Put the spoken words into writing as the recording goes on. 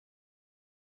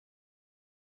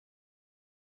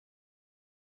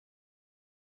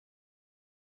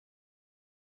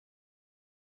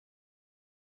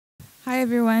Hi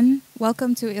everyone,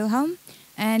 welcome to ILHAM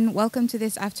and welcome to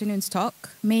this afternoon's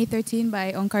talk, May 13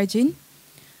 by Ong Kar Jin.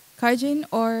 Kar Jin,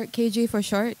 or KJ for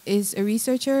short, is a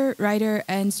researcher, writer,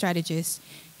 and strategist.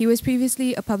 He was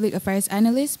previously a public affairs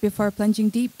analyst before plunging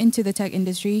deep into the tech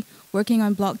industry, working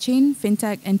on blockchain,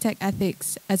 fintech, and tech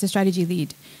ethics as a strategy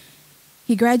lead.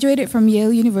 He graduated from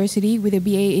Yale University with a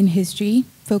BA in history,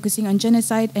 focusing on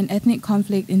genocide and ethnic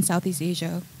conflict in Southeast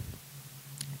Asia.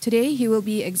 Today, he will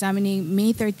be examining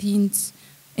May 13th's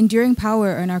enduring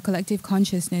power on our collective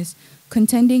consciousness,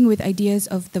 contending with ideas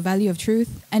of the value of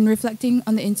truth, and reflecting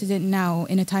on the incident now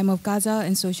in a time of Gaza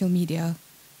and social media.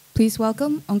 Please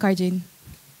welcome Ong Kar Jin.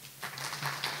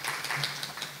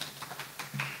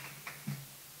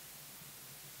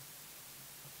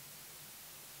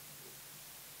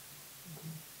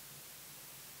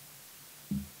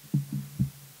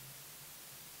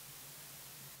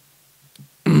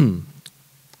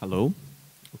 Hello?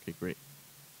 Okay, great.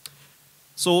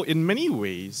 So in many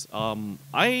ways,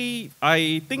 I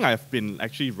think I've been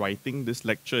actually writing this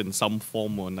lecture in some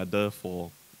form or another for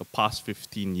the past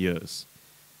 15 years.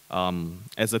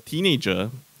 As a teenager,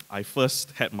 I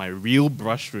first had my real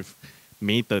brush with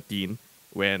May 13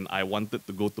 when I wanted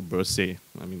to go to Bersay.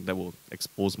 I mean, that will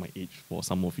expose my age for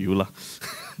some of you lah.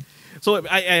 So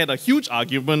I had a huge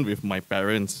argument with my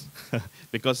parents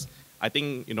because I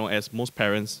think, as most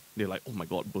parents, they're like, oh my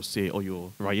God, Bersay, or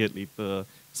you'll riot later,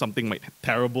 something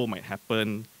terrible might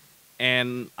happen.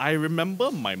 And I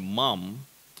remember my mom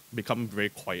becoming very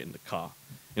quiet in the car.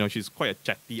 She's quite a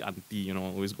chatty auntie,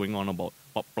 always going on about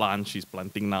what plants she's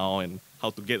planting now and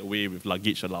how to get away with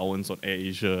luggage allowance on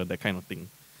AirAsia, that kind of thing.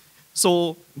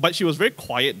 So, but she was very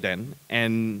quiet then,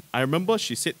 and I remember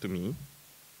she said to me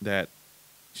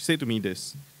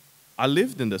this: I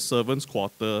lived in the servants'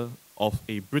 quarter of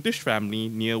a British family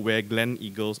near where Glen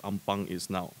Eagles Ampang is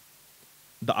now.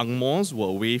 The Angmos were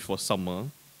away for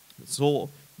summer, so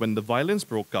when the violence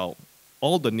broke out,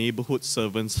 all the neighborhood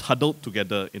servants huddled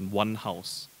together in one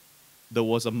house. There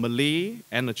was a Malay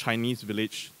and a Chinese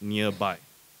village nearby.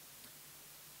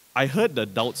 I heard the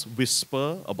adults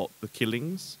whisper about the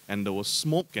killings, and there was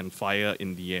smoke and fire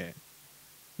in the air.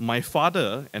 My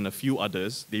father and a few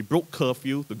others, they broke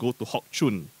curfew to go to Hock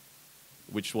Chun,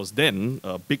 which was then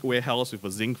a big warehouse with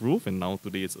a zinc roof, and now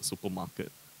today it's a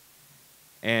supermarket.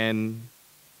 And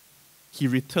he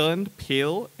returned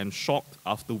pale and shocked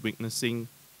after witnessing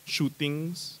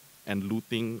shootings and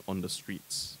looting on the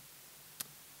streets.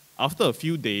 After a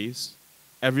few days,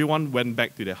 everyone went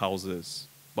back to their houses,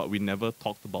 but we never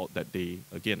talked about that day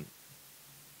again.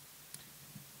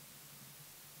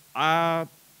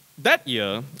 That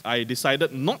year, I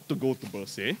decided not to go to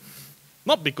Bersay,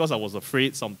 not because I was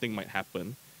afraid something might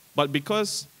happen, but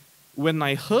because when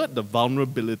I heard the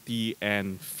vulnerability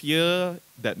and fear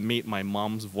that made my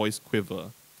mom's voice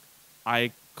quiver,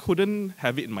 I couldn't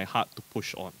have it in my heart to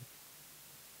push on.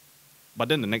 But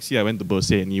then the next year I went to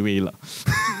Bersay anyway lah.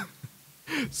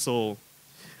 So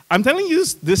I'm telling you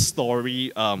this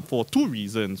story for two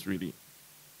reasons really.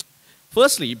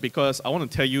 Firstly, because I want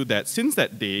to tell you that since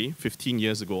that day, 15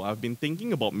 years ago, I've been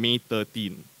thinking about May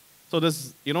 13. So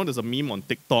there's a meme on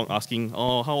TikTok asking,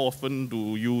 oh, how often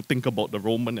do you think about the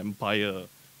Roman Empire?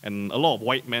 And a lot of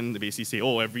white men basically say,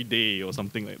 oh, every day or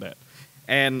something like that.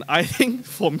 And I think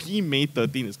for me, May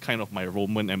 13 is kind of my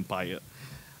Roman Empire.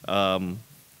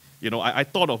 I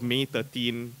thought of May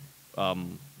 13,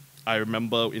 I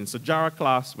remember in Sejarah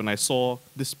class when I saw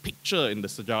this picture in the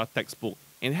Sejarah textbook,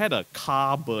 and it had a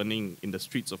car burning in the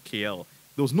streets of KL.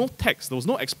 There was no text, there was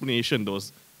no explanation, there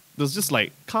was just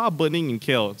like car burning in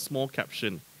KL, small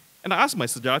caption. And I asked my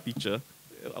Sejarah teacher,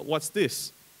 what's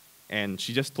this? And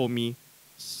she just told me,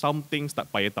 something's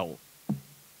tak payah tahu.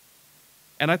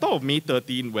 And I thought of May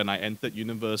 13 when I entered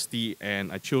university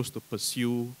and I chose to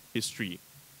pursue history.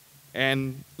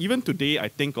 And even today, I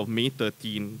think of May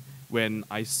 13 when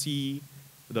I see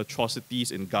the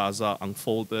atrocities in Gaza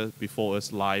unfolded before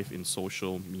us live in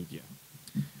social media.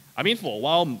 I mean, for a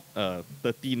while,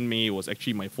 13 May was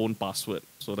actually my phone password,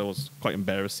 so that was quite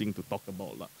embarrassing to talk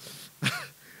about.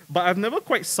 But I've never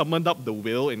quite summoned up the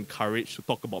will and courage to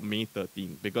talk about May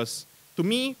 13, because to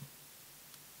me,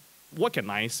 what can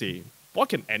I say? What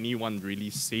can anyone really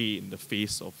say in the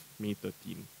face of May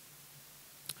 13?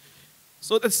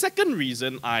 So the second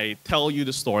reason I tell you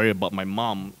the story about my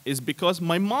mom is because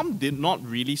my mom did not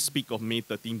really speak of May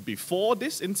 13 before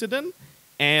this incident,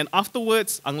 and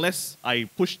afterwards, unless I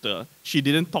pushed her, she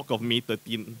didn't talk of May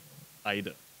 13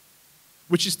 either.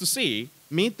 Which is to say,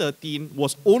 May 13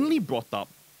 was only brought up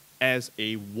as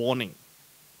a warning.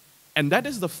 And that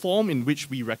is the form in which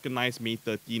we recognize May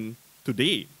 13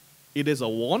 today. It is a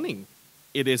warning.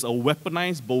 It is a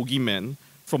weaponized bogeyman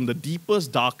from the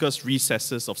deepest, darkest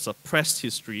recesses of suppressed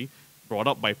history brought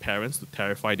up by parents to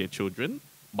terrify their children,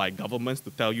 by governments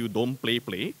to tell you don't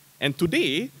play, and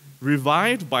today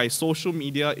revived by social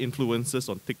media influencers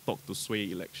on TikTok to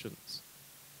sway elections.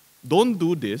 Don't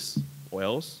do this, or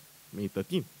else May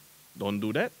 13. Don't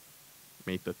do that,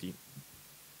 May 13.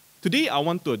 Today, I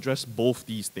want to address both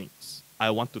these things. I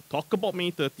want to talk about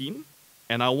May 13,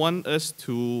 and I want us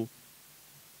to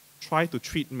try to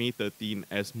treat May 13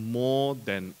 as more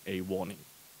than a warning.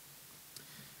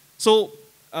 So,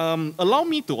 allow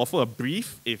me to offer a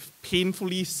brief, if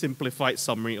painfully simplified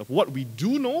summary of what we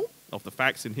do know of the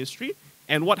facts in history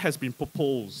and what has been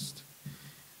proposed.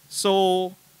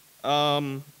 So,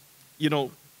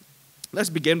 let's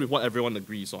begin with what everyone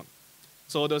agrees on.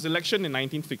 So there was an election in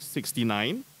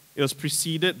 1969. It was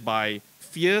preceded by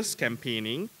fierce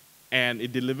campaigning, and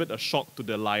it delivered a shock to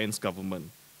the alliance government.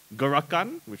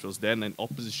 Gerakan, which was then an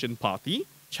opposition party,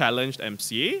 challenged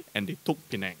MCA, and they took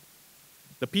Penang.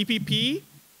 The PPP,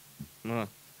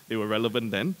 they were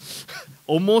relevant then,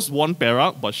 almost won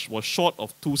Perak, but was short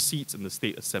of 2 seats in the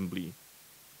State Assembly.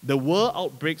 There were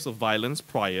outbreaks of violence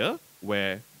prior,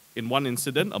 where in one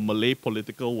incident, a Malay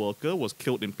political worker was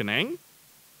killed in Penang,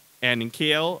 and in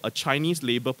KL, a Chinese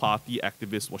Labour Party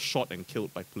activist was shot and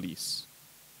killed by police.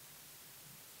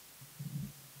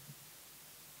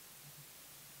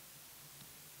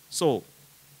 So,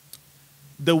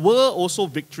 there were also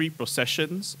victory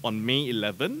processions on May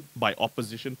 11 by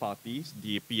opposition parties,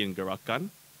 DAP and Gerakan,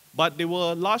 but they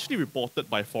were largely reported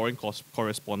by foreign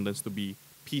correspondents to be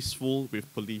peaceful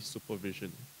with police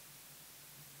supervision.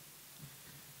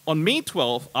 On May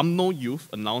 12, UMNO Youth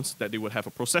announced that they would have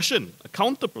a procession, a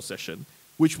counter-procession,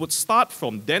 which would start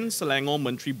from then Selangor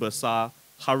Menteri Besar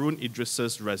Harun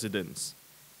Idris's residence.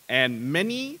 And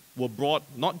many were brought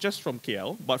not just from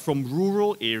KL, but from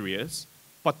rural areas,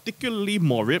 particularly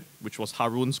Morib, which was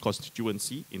Harun's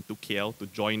constituency, into KL to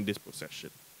join this procession.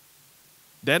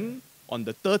 Then, on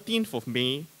the 13th of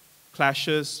May,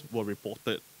 clashes were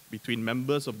reported between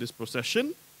members of this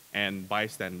procession and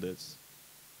bystanders.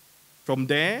 From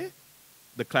there,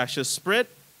 the clashes spread.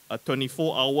 A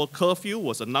 24-hour curfew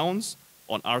was announced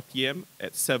on RTM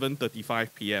at 7:35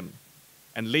 p.m.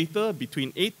 And later,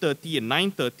 between 8:30 and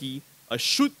 9:30, a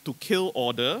shoot-to-kill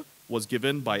order was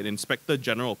given by the Inspector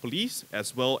General of Police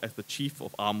as well as the Chief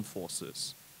of Armed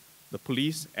Forces. The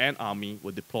police and army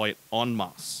were deployed en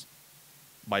masse.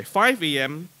 By 5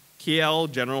 a.m., KL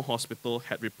General Hospital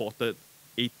had reported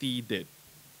 80 dead.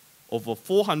 Over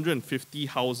 450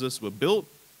 houses were built,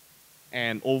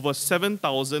 and over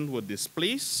 7,000 were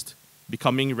displaced,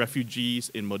 becoming refugees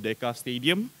in Merdeka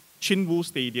Stadium, Chinwoo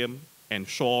Stadium, and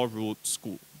Shaw Road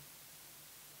School.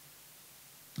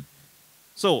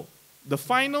 So, the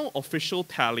final official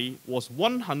tally was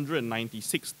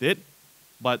 196 dead,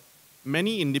 but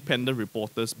many independent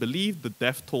reporters believe the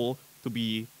death toll to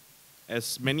be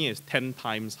as many as 10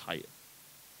 times higher.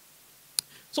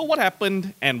 So what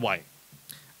happened and why?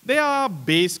 There are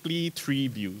basically 3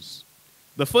 views.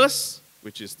 The first,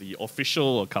 which is the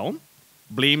official account,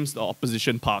 blames the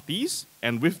opposition parties,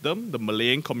 and with them, the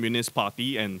Malayan Communist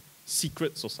Party and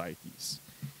secret societies.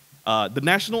 The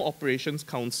National Operations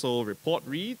Council report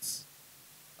reads,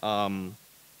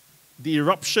 the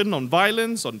eruption on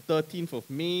violence on 13th of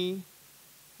May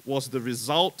was the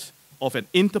result of an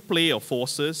interplay of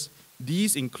forces.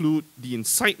 These include the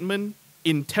incitement,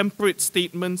 intemperate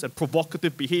statements, and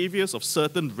provocative behaviors of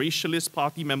certain racialist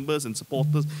party members and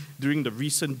supporters during the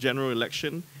recent general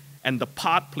election, and the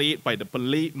part played by the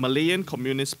Malayan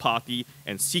Communist Party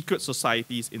and secret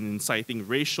societies in inciting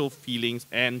racial feelings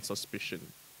and suspicion.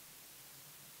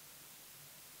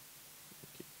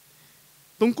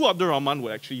 Tunku Abdul Rahman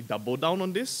would actually double down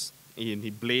on this, and he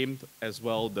blamed as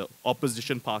well the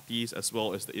opposition parties as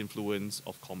well as the influence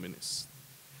of communists.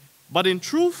 But in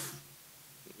truth,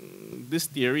 this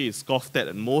theory is scoffed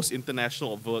at most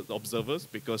international observers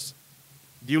because,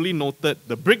 duly noted,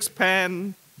 the BRICS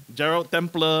pan, Gerald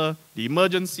Templer, the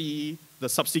emergency, the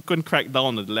subsequent crackdown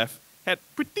on the left had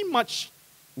pretty much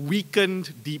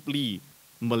weakened deeply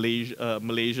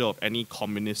Malaysia of any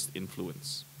communist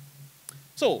influence.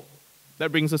 So,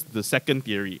 that brings us to the second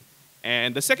theory.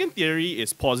 And the second theory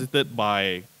is posited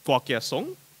by Kwok Kia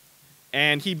Song,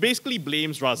 and he basically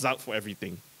blames Razak for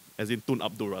everything, as in Tun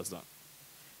Abdul Razak.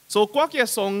 So Kwok Kia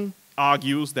Song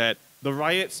argues that the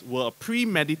riots were a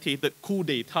premeditated coup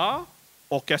d'etat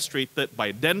orchestrated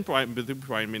by then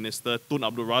Prime Minister Tun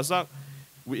Abdul Razak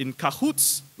in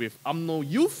cahoots with UMNO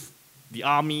Youth, the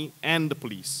army, and the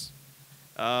police.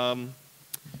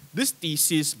 This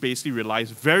thesis basically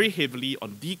relies very heavily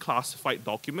on declassified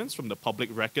documents from the Public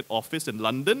Record Office in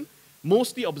London,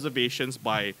 mostly observations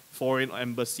by foreign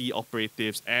embassy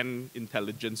operatives and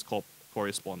intelligence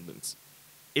correspondents.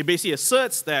 It basically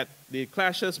asserts that the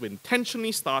clashes were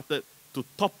intentionally started to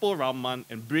topple Rahman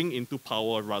and bring into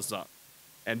power Razak.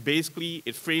 And basically,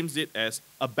 it frames it as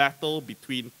a battle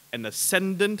between an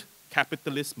ascendant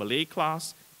capitalist Malay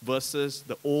class versus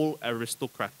the old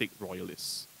aristocratic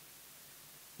royalists.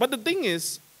 But the thing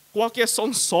is, Hua Kia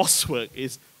Song's sourcework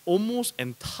is almost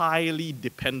entirely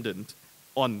dependent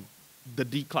on the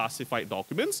declassified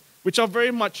documents, which are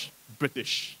very much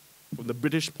British, from the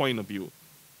British point of view.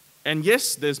 And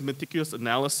yes, there's meticulous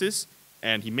analysis,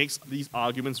 and he makes these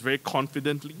arguments very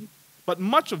confidently, but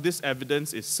much of this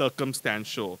evidence is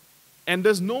circumstantial, and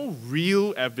there's no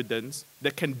real evidence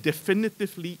that can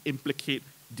definitively implicate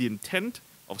the intent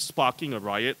of sparking a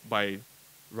riot by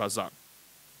Razak.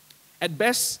 At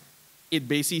best, it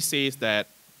basically says that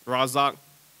Razak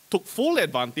took full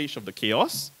advantage of the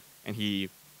chaos, and he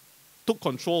took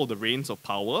control of the reins of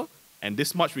power, and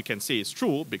this much we can say is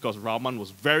true because Rahman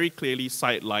was very clearly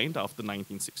sidelined after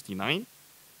 1969.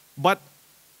 But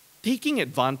taking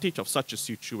advantage of such a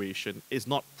situation is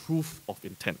not proof of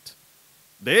intent.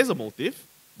 There is a motive,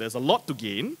 there's a lot to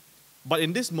gain, but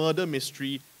in this murder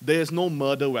mystery, there is no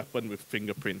murder weapon with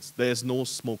fingerprints. There is no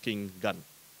smoking gun.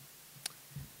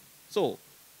 So,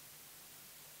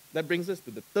 that brings us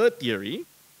to the third theory,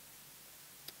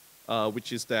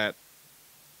 which is that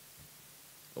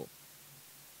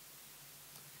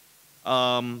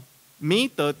May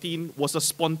 13 was a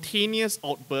spontaneous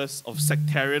outburst of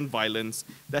sectarian violence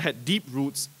that had deep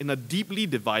roots in a deeply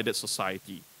divided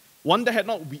society, one that had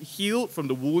not healed from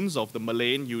the wounds of the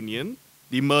Malayan Union,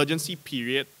 the emergency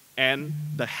period, and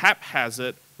the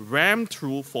haphazard,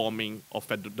 ram-through forming of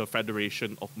the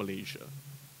Federation of Malaysia.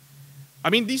 I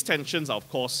mean, these tensions are, of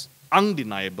course,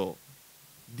 undeniable.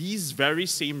 These very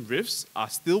same rifts are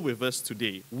still with us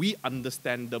today. We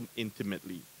understand them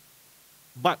intimately.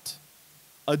 But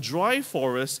a dry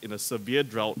forest in a severe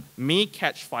drought may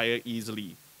catch fire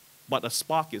easily, but a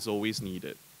spark is always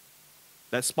needed.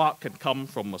 That spark can come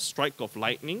from a strike of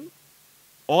lightning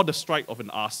or the strike of an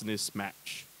arsonist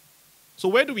match. So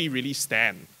where do we really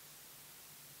stand?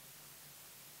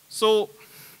 So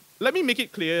let me make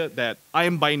it clear that I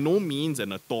am by no means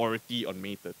an authority on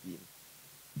May 13.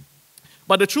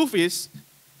 But the truth is,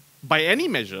 by any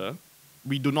measure,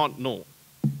 we do not know.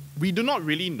 We do not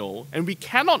really know, and we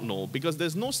cannot know because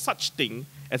there's no such thing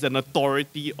as an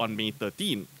authority on May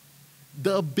 13.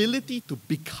 The ability to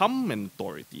become an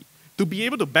authority, to be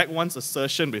able to back one's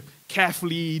assertion with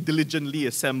carefully, diligently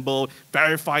assembled,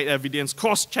 verified evidence,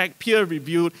 cross-checked,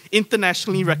 peer-reviewed,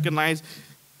 internationally recognized,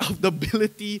 the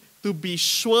ability to be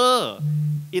sure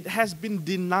it has been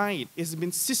denied, it's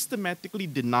been systematically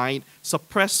denied,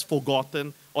 suppressed,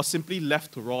 forgotten, or simply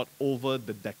left to rot over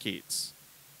the decades.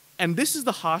 And this is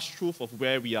the harsh truth of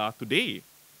where we are today.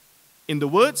 In the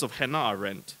words of Hannah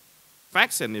Arendt,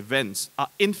 facts and events are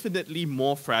infinitely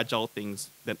more fragile things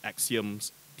than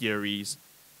axioms, theories.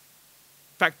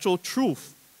 Factual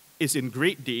truth is in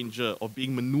great danger of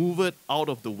being maneuvered out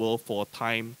of the world for a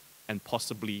time and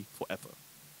possibly forever.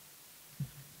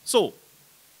 So,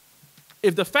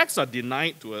 if the facts are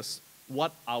denied to us,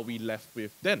 what are we left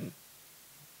with then?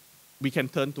 We can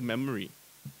turn to memory.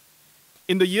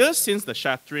 In the years since the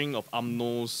shattering of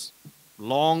UMNO's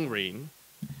long reign,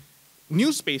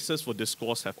 new spaces for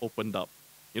discourse have opened up.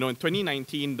 In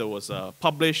 2019, there was a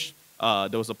published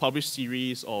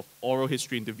series of oral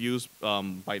history interviews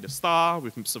by The Star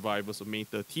with survivors of May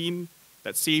 13.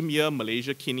 That same year,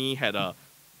 Malaysia Kini had a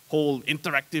whole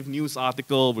interactive news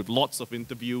article with lots of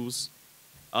interviews.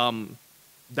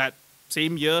 That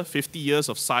same year, 50 Years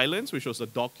of Silence, which was a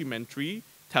documentary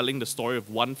telling the story of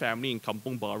one family in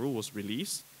Kampung Baru, was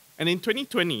released. And in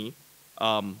 2020,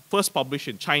 first published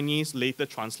in Chinese, later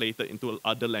translated into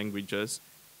other languages,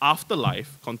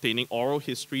 Afterlife, containing oral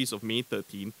histories of May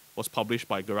 13, was published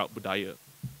by Gerak Budaya.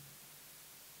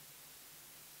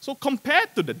 So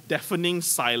compared to the deafening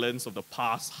silence of the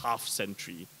past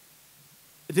half-century,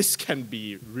 this can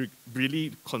be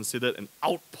really considered an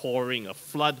outpouring, a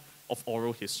flood of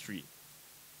oral history.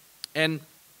 And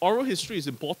oral history is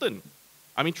important.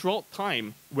 I mean, throughout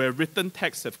time, where written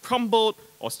texts have crumbled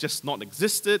or just not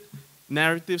existed,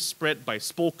 narratives spread by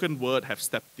spoken word have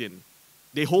stepped in.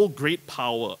 They hold great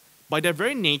power. By their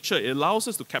very nature, it allows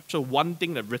us to capture one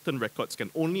thing that written records can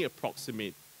only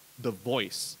approximate: the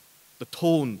voice, the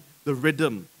tone, the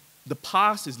rhythm. The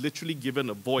past is literally given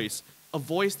a voice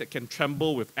that can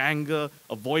tremble with anger,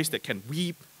 a voice that can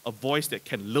weep, a voice that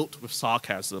can lilt with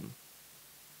sarcasm.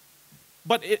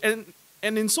 But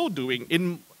in so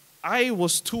doing, I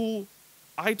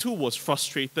I too was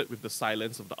frustrated with the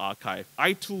silence of the archive.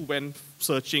 I too went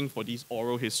searching for these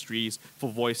oral histories,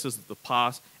 for voices of the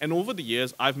past. And over the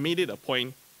years, I've made it a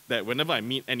point that whenever I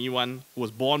meet anyone who was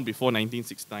born before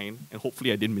 1969, and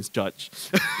hopefully I didn't misjudge,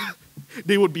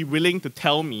 they would be willing to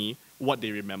tell me what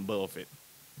they remember of it.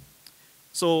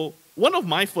 So one of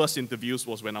my first interviews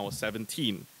was when I was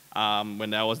 17.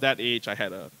 When I was that age, I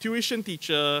had a tuition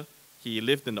teacher. He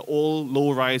lived in the old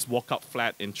low-rise walk-up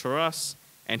flat in Cheras,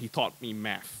 and he taught me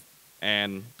math.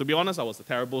 And to be honest, I was a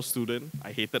terrible student.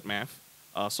 I hated math.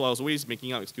 So I was always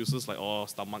making up excuses like, oh,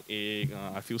 stomach ache,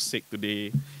 I feel sick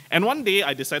today. And one day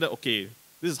I decided, okay,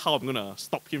 this is how I'm going to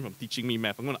stop him from teaching me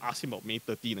math. I'm going to ask him about May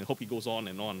 13 and hope he goes on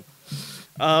and on.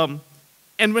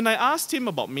 And when I asked him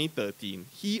about May 13,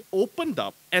 he opened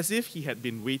up as if he had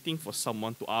been waiting for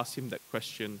someone to ask him that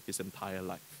question his entire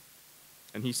life.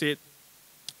 And he said,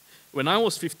 when I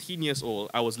was 15 years old,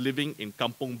 I was living in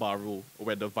Kampong Baru,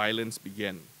 where the violence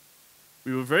began.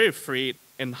 We were very afraid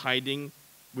and hiding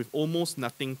with almost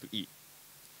nothing to eat.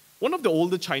 One of the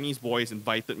older Chinese boys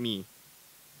invited me,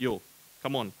 yo,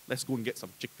 come on, let's go and get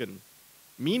some chicken.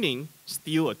 Meaning,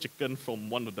 steal a chicken from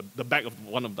one of the back of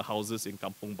one of the houses in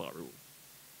Kampong Baru.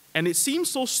 And it seems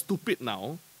so stupid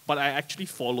now, but I actually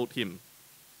followed him.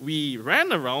 We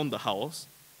ran around the house,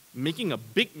 making a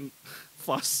big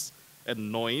fuss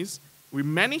and noise. We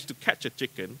managed to catch a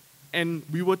chicken, and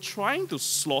we were trying to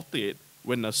slaughter it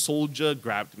when a soldier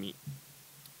grabbed me.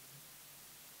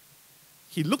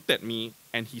 He looked at me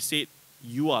and he said,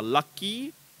 you are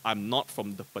lucky I'm not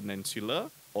from the peninsula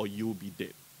or you'll be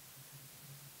dead.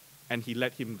 And he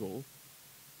let him go,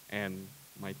 and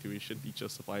my tuition teacher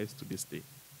survives to this day.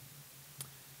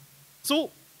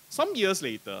 So, some years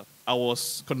later, I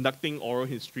was conducting oral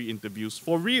history interviews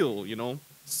for real,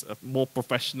 more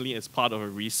professionally as part of a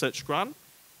research grant.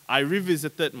 I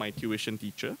revisited my tuition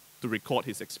teacher to record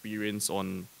his experience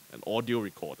on an audio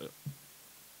recorder.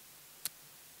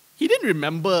 He didn't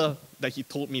remember that he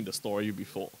told me the story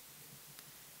before.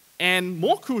 And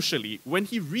more crucially, when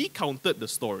he recounted the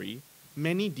story,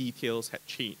 many details had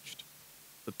changed.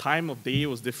 The time of day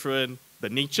was different. The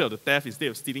nature of the theft, instead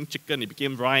of stealing chicken, it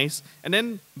became rice. And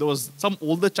then there was some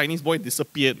older Chinese boy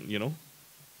disappeared,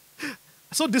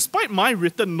 So despite my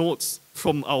written notes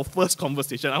from our first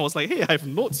conversation, I was like, hey, I have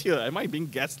notes here. Am I being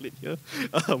gaslit here?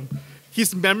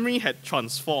 His memory had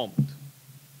transformed.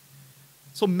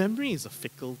 So memory is a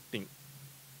fickle thing.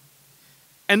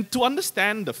 And to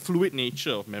understand the fluid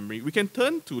nature of memory, we can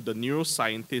turn to the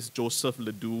neuroscientist Joseph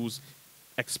Ledoux's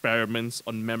experiments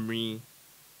on memory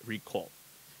recall.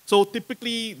 So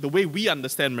typically, the way we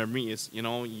understand memory is,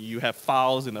 you have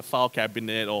files in a file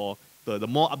cabinet, or the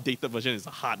more updated version is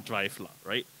a hard drive,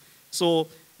 right? So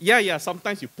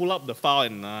sometimes you pull up the file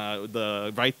and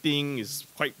the writing is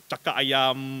quite cakap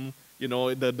ayam,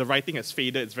 the writing has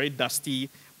faded, it's very dusty,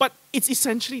 but it's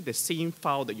essentially the same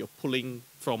file that you're pulling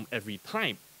from every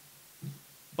time.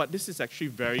 But this is actually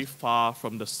very far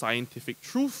from the scientific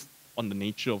truth on the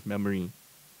nature of memory.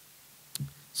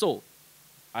 So,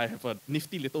 I have a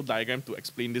nifty little diagram to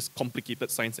explain this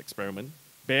complicated science experiment.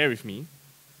 Bear with me.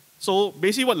 So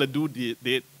basically what Ledoux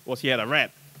did was he had a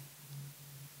rat.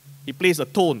 He plays a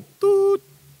tone, toot,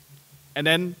 and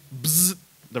then bzzz,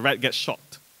 the rat gets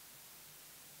shocked.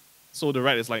 So the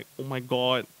rat is like, oh my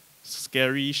god,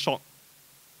 scary, shock.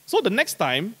 So the next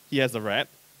time he has the rat,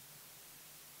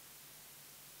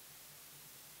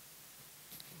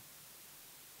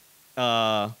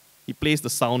 he plays the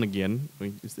sound again.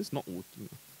 Wait, is this not working?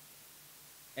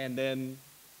 And then,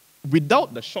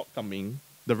 without the shock coming,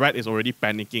 the rat is already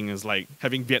panicking. It's like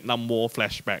having Vietnam War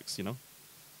flashbacks,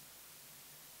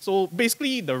 So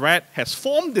basically, the rat has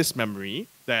formed this memory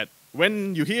that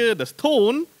when you hear the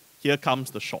tone, here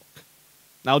comes the shock.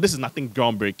 Now, this is nothing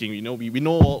groundbreaking. We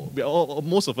know,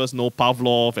 most of us know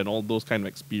Pavlov and all those kind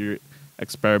of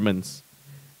experiments.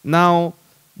 Now,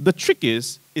 the trick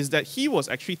is that he was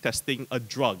actually testing a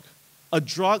drug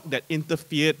that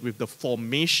interfered with the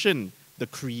formation, the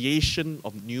creation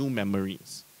of new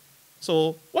memories.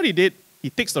 So what he did, he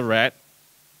takes the rat,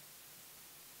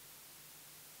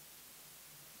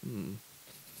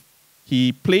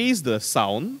 he plays the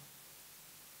sound,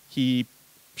 he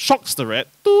shocks the rat,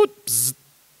 toot, bzz,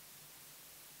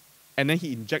 and then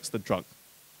he injects the drug.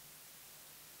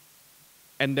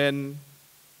 And then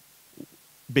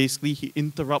basically he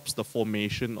interrupts the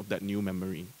formation of that new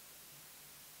memory.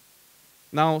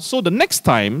 Now, so the next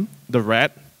time the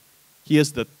rat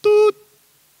hears the toot,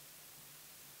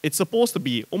 it's supposed to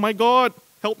be, oh my god,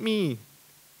 help me.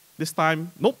 This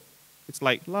time, nope. It's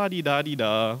like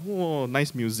la-di-da-di-da, oh,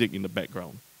 nice music in the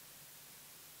background.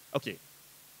 Okay,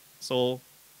 so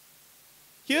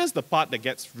here's the part that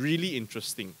gets really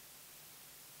interesting.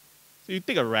 So you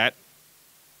take a rat,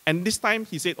 and this time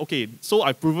he said, okay, so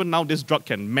I've proven now this drug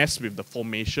can mess with the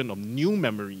formation of new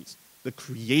memories, the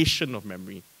creation of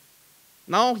memory.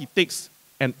 Now he takes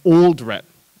an old rat.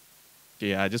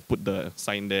 Okay, I just put the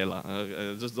sign there.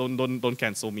 Just don't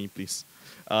cancel me, please.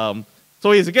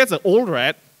 So he gets an old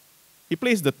rat, he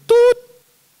plays the toot,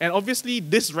 and obviously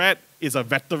this rat is a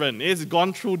veteran. It's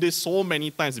gone through this so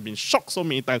many times, it's been shocked so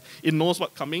many times, it knows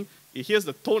what's coming. It hears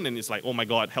the tone and it's like, oh my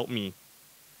God, help me.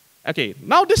 Okay,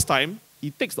 now this time, he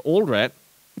takes the old rat,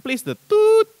 he plays the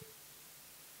toot.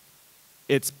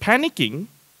 It's panicking,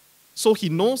 so he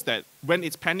knows that when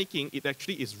it's panicking, it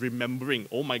actually is remembering,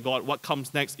 oh my God, what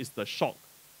comes next is the shock.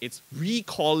 It's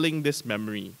recalling this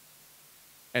memory.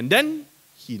 And then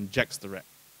he injects the rat.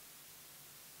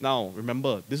 Now,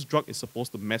 remember, this drug is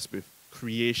supposed to mess with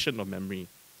creation of memory,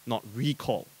 not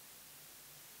recall.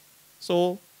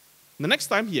 So, the next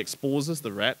time he exposes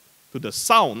the rat to the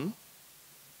sound,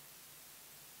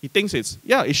 he thinks it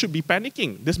should be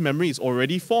panicking. This memory is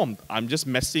already formed. I'm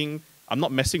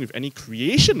not messing with any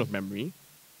creation of memory.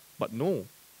 But no,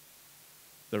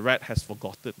 the rat has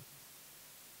forgotten,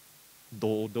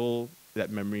 though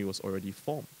that memory was already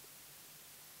formed.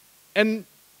 And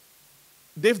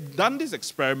they've done this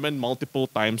experiment multiple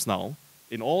times now,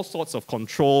 in all sorts of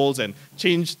controls and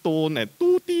change tone and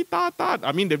ta-ta.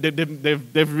 I mean,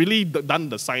 they've really done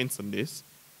the science on this.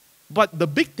 But the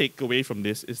big takeaway from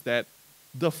this is that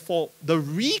the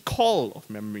recall of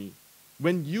memory,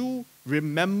 when you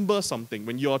remember something,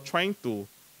 when you're trying to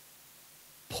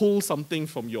pull something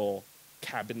from your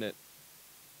cabinet,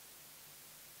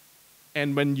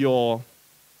 and when you're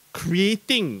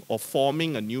creating or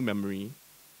forming a new memory,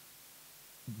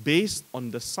 based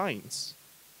on the science,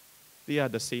 they are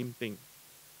the same thing.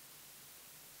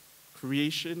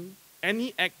 Creation,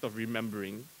 any act of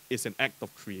remembering is an act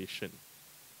of creation.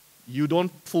 You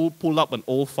don't pull up an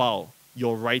old file.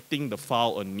 You're writing the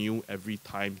file anew every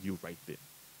time you write it,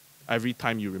 every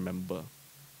time you remember,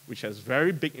 which has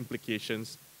very big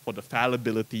implications for the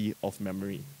fallibility of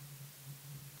memory.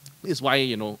 This is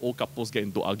why, old couples get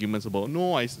into arguments about,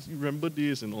 no, I remember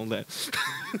this and all that.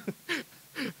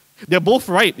 They're both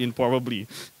right, probably.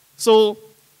 So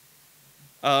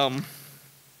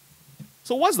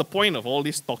what's the point of all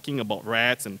this talking about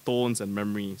rats and tones and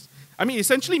memories? I mean, it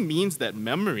essentially means that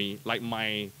memory, like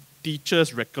my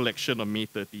teacher's recollection of May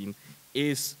 13,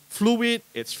 is fluid,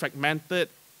 it's fragmented,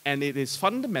 and it is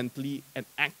fundamentally an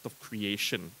act of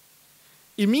creation.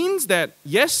 It means that,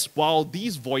 yes, while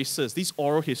these voices, these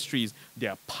oral histories, they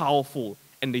are powerful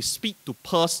and they speak to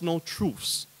personal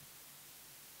truths,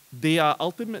 they are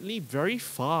ultimately very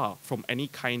far from any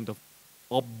kind of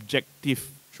objective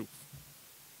truth.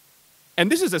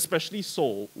 And this is especially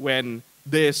so when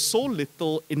there is so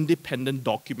little independent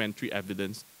documentary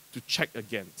evidence to check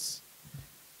against.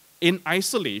 In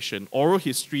isolation, oral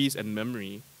histories and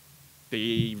memory,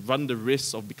 they run the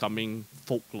risk of becoming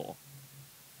folklore.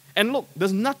 And look,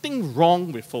 there's nothing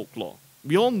wrong with folklore.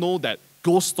 We all know that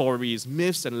ghost stories,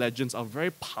 myths, and legends are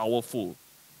very powerful.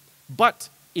 But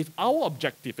if our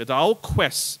objective, if our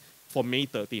quest for May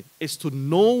 13th is to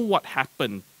know what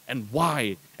happened and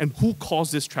why and who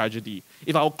caused this tragedy,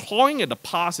 if our clawing at the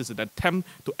past is an attempt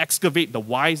to excavate the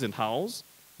whys and hows,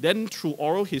 then through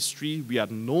oral history, we are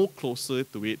no closer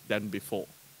to it than before.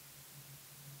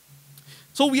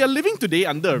 So we are living today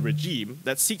under a regime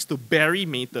that seeks to bury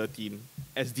May 13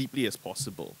 as deeply as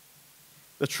possible.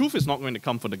 The truth is not going to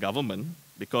come from the government,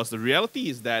 because the reality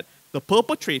is that the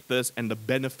perpetrators and the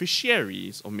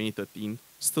beneficiaries of May 13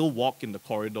 still walk in the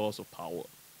corridors of power.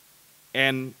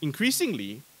 And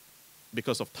increasingly,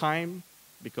 because of time,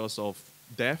 because of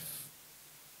death,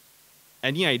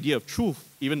 any idea of truth,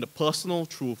 even the personal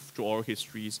truth through oral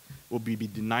histories, will be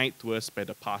denied to us by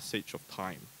the passage of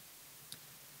time.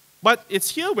 But it's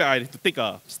here where I have to take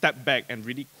a step back and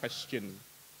really question,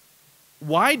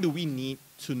 why do we need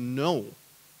to know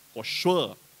for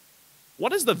sure?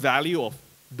 What is the value of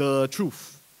the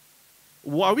truth?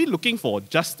 Are we looking for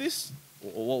justice?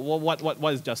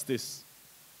 What is justice?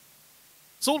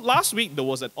 So last week there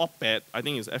was an op-ed, I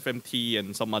think it's FMT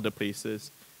and some other places,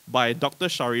 by Dr.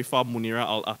 Sharifah Munira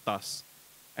Al-Attas.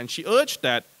 And she urged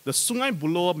that the Sungai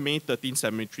Buloh May 13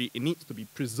 cemetery, it needs to be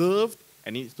preserved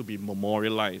and needs to be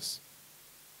memorialized.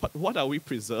 But what are we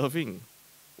preserving?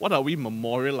 What are we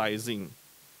memorializing?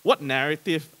 What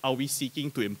narrative are we seeking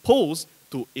to impose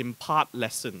to impart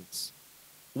lessons?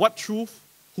 What truth?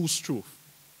 Whose truth?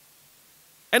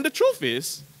 And the truth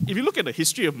is, if you look at the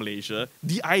history of Malaysia,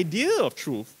 the idea of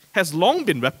truth has long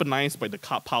been weaponized by the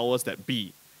powers that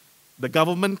be. The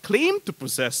government claimed to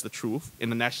possess the truth in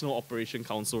the National Operation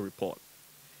Council report.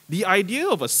 The idea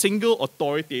of a single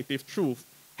authoritative truth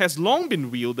has long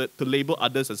been wielded to label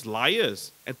others as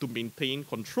liars and to maintain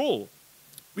control.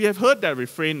 We have heard that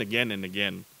refrain again and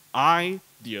again. I,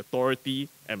 the authority,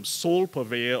 am sole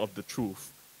purveyor of the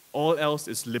truth. All else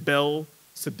is libel,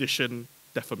 sedition,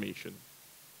 defamation.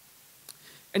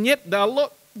 And yet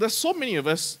there's so many of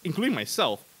us, including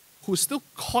myself, who are still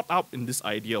caught up in this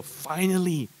idea of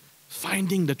finally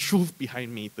finding the truth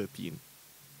behind May 13.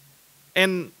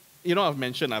 And I've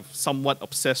mentioned I'm somewhat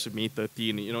obsessed with May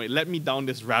 13. It led me down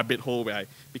this rabbit hole where I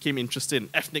became interested in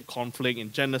ethnic conflict,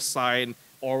 in genocide,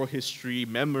 oral history,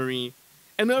 memory.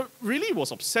 And I really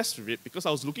was obsessed with it because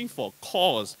I was looking for a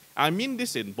cause. I mean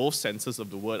this in both senses of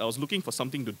the word. I was looking for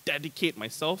something to dedicate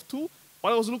myself to,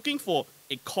 but I was looking for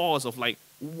a cause of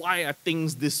why are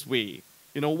things this way?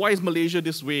 Why is Malaysia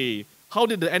this way? How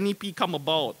did the NEP come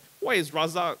about? Why is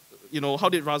Razak, how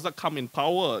did Razak come in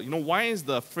power? Why is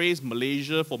the phrase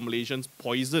Malaysia for Malaysians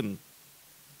poison?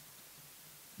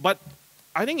 But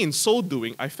I think in so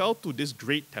doing, I fell to this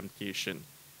great temptation,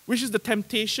 which is the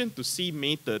temptation to see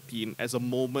May 13 as a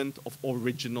moment of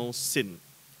original sin.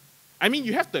 I mean,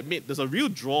 you have to admit, there's a real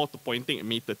draw to pointing at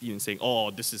May 13 and saying,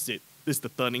 oh, this is it. This is the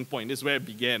turning point. This is where it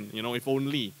began, if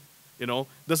only.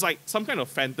 There's some kind of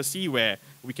fantasy where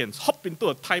we can hop into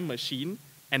a time machine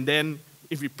and then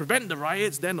if we prevent the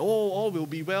riots, then all will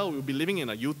be well. We'll be living in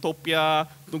a utopia.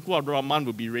 Tunku Abdul Rahman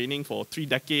will be reigning for 3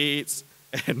 decades.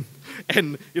 And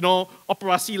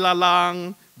Operasi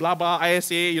Lalang, blah, blah,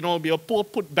 ISA, be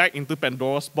put back into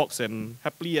Pandora's box and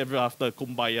happily ever after,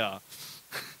 kumbaya.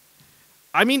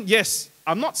 I mean, yes,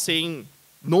 I'm not saying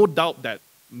no doubt that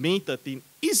May 13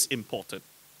 is important.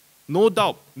 No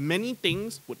doubt, many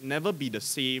things would never be the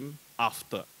same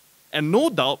after. And no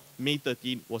doubt, May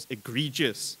 13 was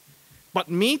egregious. But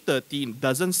May 13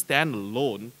 doesn't stand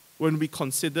alone when we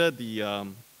consider the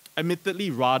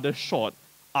admittedly rather short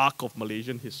arc of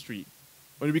Malaysian history.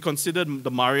 When we consider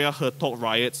the Maria Hertog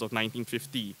riots of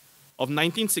 1950, of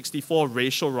 1964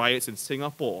 racial riots in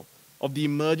Singapore, of the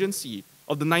emergency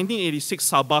of the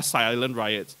 1986 Sabah silent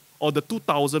riots, or the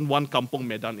 2001 Kampong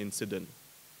Medan incident.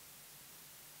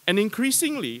 And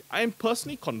increasingly, I am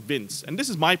personally convinced, and this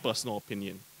is my personal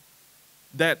opinion,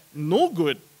 that no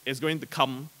good is going to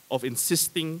come of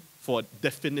insisting for a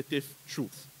definitive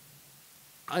truth.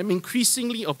 I'm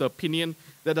increasingly of the opinion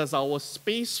that as our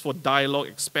space for dialogue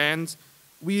expands,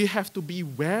 we have to be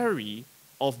wary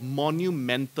of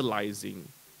monumentalizing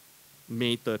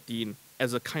May 13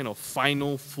 as a kind of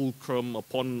final fulcrum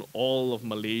upon all of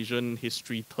Malaysian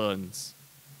history turns.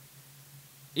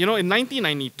 In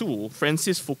 1992,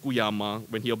 Francis Fukuyama,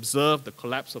 when he observed the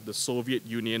collapse of the Soviet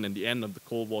Union and the end of the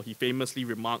Cold War, he famously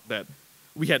remarked that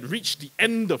we had reached the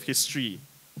end of history.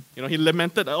 He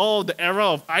lamented, the era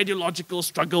of ideological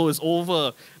struggle is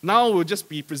over. Now we'll just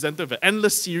be presented with an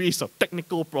endless series of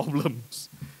technical problems.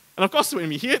 And of course, when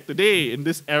we hear it today, in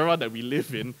this era that we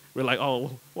live in, we're like,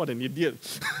 oh, what an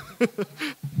idiot.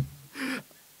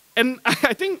 And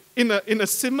I think in a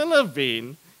similar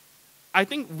vein, I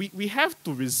think we have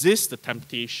to resist the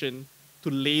temptation to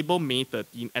label May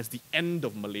 13 as the end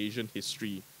of Malaysian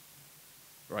history,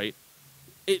 right?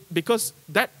 Because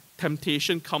that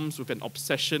temptation comes with an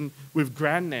obsession with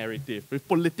grand narrative, with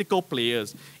political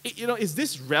players. It's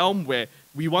this realm where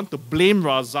we want to blame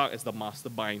Razak as the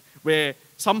mastermind, where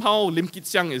somehow Lim Kit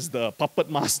Siang is the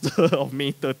puppet master of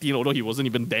May 13, although he wasn't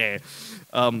even there.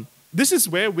 This is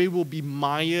where we will be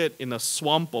mired in a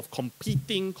swamp of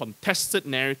competing, contested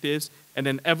narratives and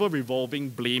an ever-revolving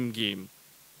blame game.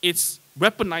 It's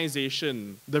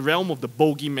weaponization, the realm of the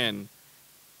bogeyman.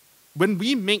 When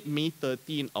we make May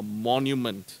 13 a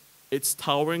monument, its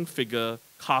towering figure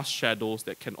casts shadows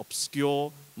that can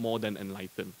obscure more than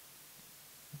enlighten.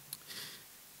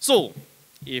 So,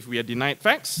 if we are denied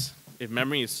facts, if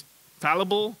memory is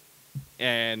fallible,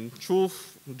 and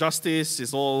truth, justice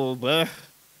is all bleh,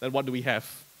 then what do we have?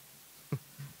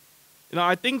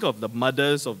 I think of the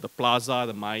mothers of the Plaza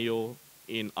de Mayo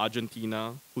in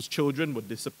Argentina, whose children were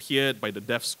disappeared by the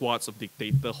death squads of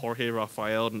dictator Jorge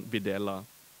Rafael Videla.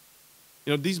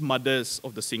 These mothers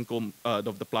of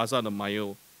the Plaza de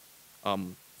Mayo,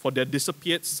 for their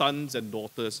disappeared sons and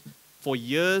daughters, for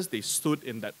years they stood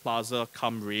in that plaza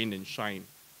come rain and shine.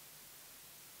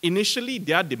 Initially,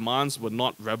 their demands were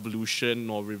not revolution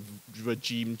or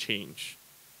regime change.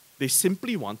 They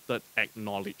simply wanted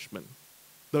acknowledgement,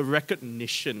 the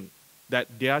recognition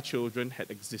that their children had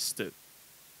existed.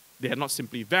 They had not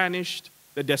simply vanished,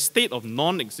 that their state of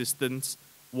non-existence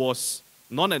was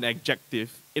not an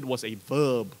adjective, it was a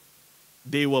verb.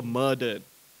 They were murdered.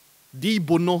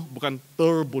 Dibunuh bukan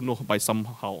terbunuh by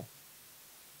somehow.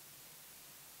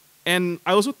 And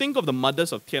I also think of the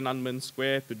mothers of Tiananmen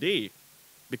Square today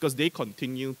because they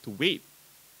continue to wait.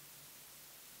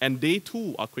 And they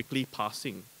too are quickly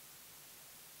passing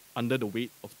under the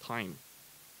weight of time.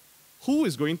 Who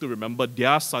is going to remember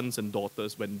their sons and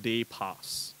daughters when they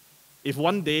pass? If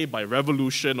one day, by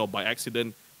revolution or by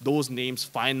accident, those names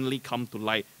finally come to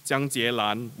light, Jiang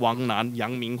Jielan, Wang Nan,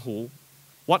 Yang Minghu,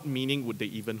 what meaning would they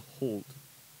even hold?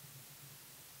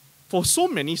 For so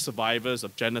many survivors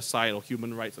of genocide or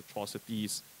human rights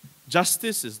atrocities,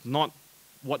 justice is not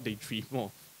what they dream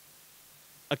of.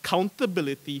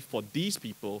 Accountability for these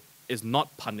people is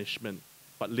not punishment,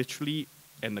 but literally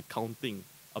an accounting,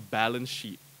 a balance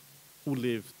sheet. Who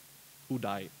lived, who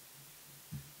died.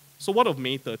 So what of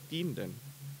May 13 then?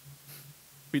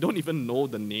 We don't even know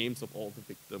the names of all the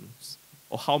victims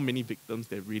or how many victims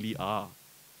there really are.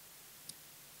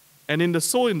 And in the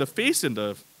face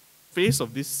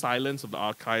of this silence of the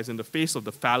archives, in the face of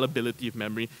the fallibility of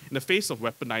memory, in the face of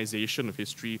weaponization of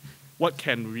history, what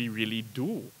can we really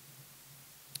do?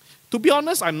 To be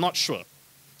honest, I'm not sure.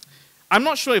 I'm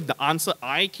not sure if the answer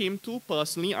I came to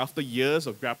personally after years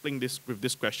of grappling with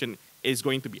this question is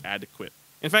going to be adequate.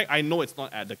 In fact, I know it's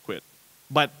not adequate,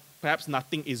 but perhaps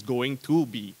nothing is going to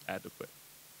be adequate.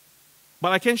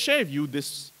 But I can share with you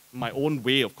my own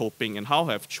way of coping and how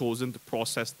I've chosen to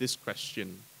process this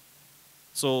question.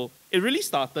 So it really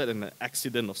started in an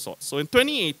accident of sorts. So in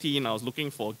 2018, I was looking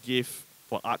for a gift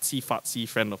for an artsy-fartsy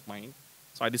friend of mine.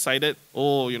 So I decided,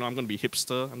 I'm going to be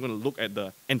hipster. I'm going to look at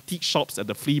the antique shops at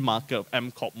the flea market of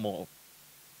MCOP Mall.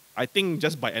 I think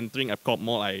just by entering MCOP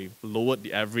Mall, I lowered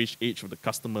the average age of the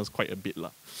customers quite a bit.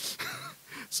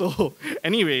 So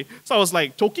anyway, I was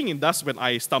like choking in dust when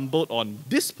I stumbled on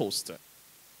this poster.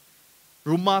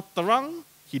 Rumah terang,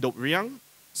 hidup riang,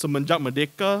 semenjak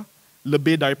merdeka,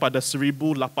 lebih daripada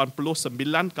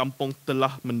 1089 kampung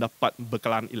telah mendapat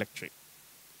bekalan elektrik.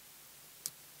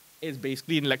 It's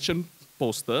basically an election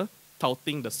poster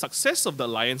touting the success of the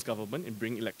Alliance government in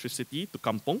bringing electricity to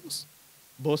kampungs.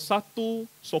 Bersatu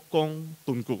sokong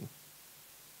tunku.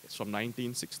 It's from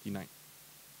 1969.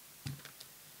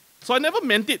 So I never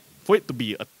meant it for it to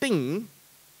be a thing,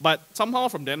 but somehow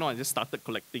from then on I just started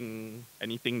collecting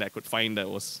anything that I could find that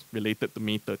was related to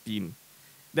May 13.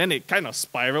 Then it kind of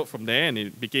spiraled from there and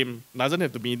it doesn't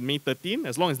have to be May 13,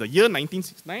 as long as the year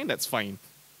 1969, that's fine.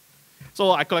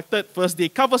 So I collected first day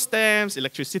cover stamps,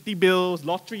 electricity bills,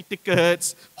 lottery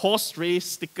tickets, horse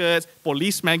race tickets,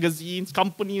 police magazines,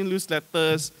 company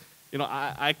newsletters.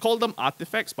 I call them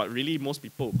artifacts, but really most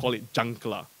people call it junk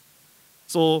lah.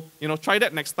 So, try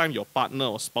that next time your partner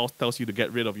or spouse tells you to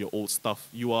get rid of your old stuff.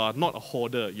 You are not a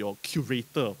hoarder, you're a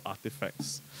curator of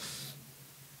artifacts.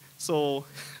 So,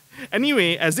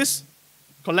 anyway, as this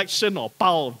collection or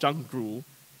pile of junk grew,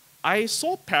 I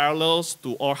saw parallels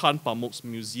to Orhan Pamuk's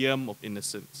Museum of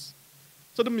Innocence.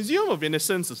 So the Museum of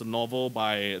Innocence is a novel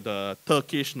by the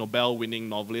Turkish Nobel-winning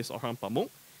novelist Orhan Pamuk.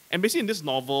 And basically in this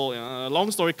novel,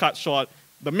 long story cut short,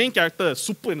 the main character is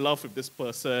super in love with this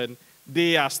person.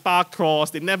 They are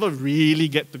star-crossed, they never really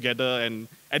get together. And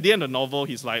at the end of the novel,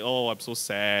 he's like, oh, I'm so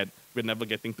sad. We're never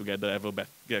getting together,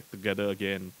 get together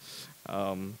again.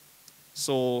 And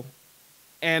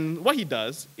what he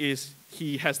does is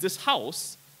he has this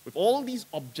house with all these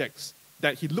objects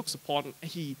that he looks upon,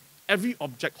 and every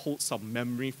object holds some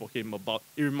memory for him it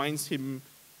reminds him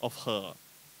of her,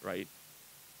 right?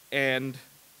 And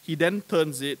he then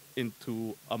turns it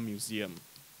into a museum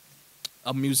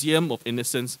of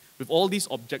innocence with all these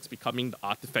objects becoming the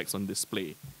artifacts on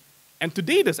display. And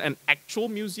today there's an actual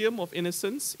museum of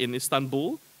innocence in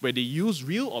Istanbul where they use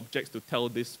real objects to tell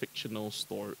this fictional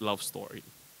love story.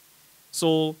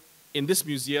 So in this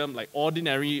museum, like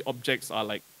ordinary objects are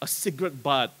like a cigarette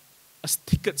butt, a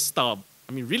ticket stub.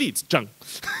 I mean, really, it's junk.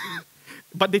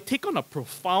 But they take on a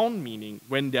profound meaning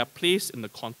when they are placed in the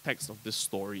context of this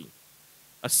story.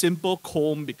 A simple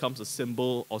comb becomes a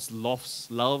symbol of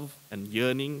love and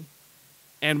yearning.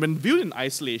 And when viewed in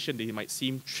isolation, they might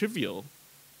seem trivial.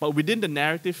 But within the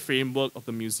narrative framework of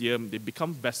the museum, they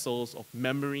become vessels of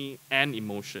memory and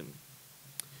emotion.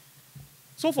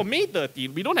 So for May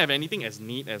 13, we don't have anything as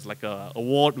neat as like an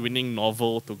award-winning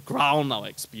novel to ground our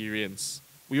experience.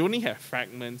 We only have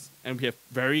fragments and we have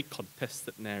very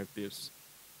contested narratives.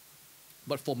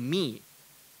 But for me,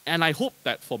 and I hope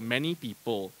that for many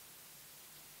people,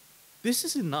 this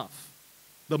is enough.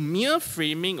 The mere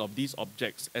framing of these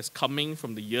objects as coming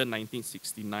from the year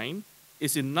 1969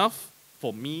 is enough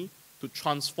for me to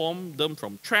transform them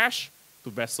from trash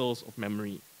to vessels of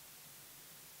memory.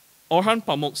 Orhan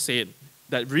Pamuk said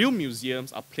that real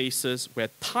museums are places where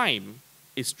time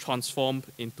is transformed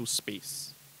into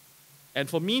space. And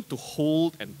for me to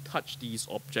hold and touch these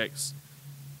objects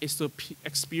is to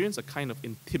experience a kind of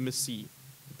intimacy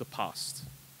with the past.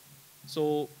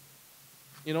 So,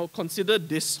 consider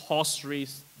this horse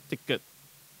race ticket.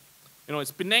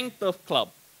 It's Penang Turf Club.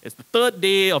 It's the third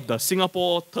day of the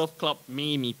Singapore Turf Club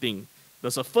May meeting.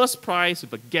 There's a first prize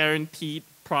with a guaranteed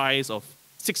prize of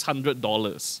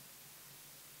 $600.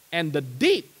 And the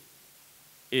date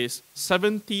is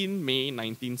 17 May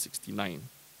 1969.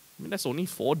 That's only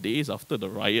 4 days after the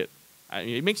riot.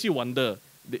 It makes you wonder,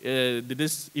 did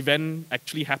this event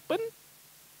actually happen?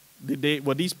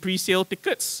 Were these pre-sale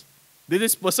tickets? Did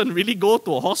this person really go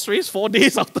to a horse race 4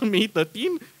 days after May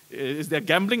 13? Is their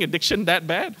gambling addiction that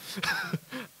bad?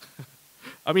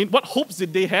 What hopes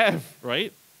did they have,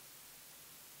 right?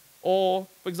 Or,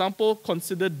 for example,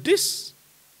 consider this.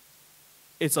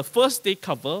 It's a first day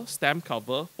cover, stamp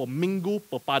cover, for Minggu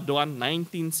Perpaduan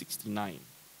 1969.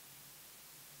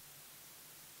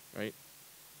 Right?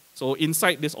 So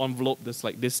inside this envelope, there's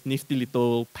like this nifty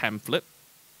little pamphlet.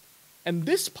 And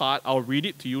this part, I'll read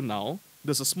it to you now.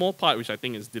 There's a small part which I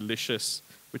think is delicious,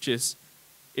 which is,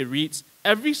 it reads,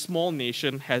 "Every small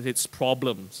nation has its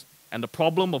problems, and the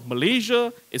problem of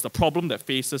Malaysia is the problem that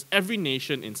faces every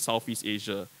nation in Southeast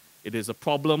Asia. It is a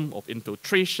problem of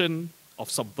infiltration, of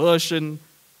subversion,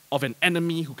 of an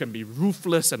enemy who can be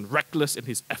ruthless and reckless in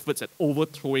his efforts at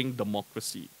overthrowing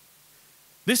democracy.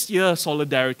 This year,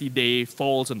 Solidarity Day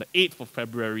falls on the 8th of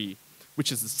February,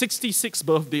 which is the 66th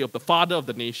birthday of the father of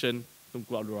the nation,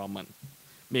 Tunku Abdul Rahman.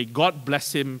 May God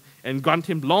bless him and grant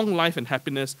him long life and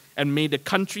happiness, and may the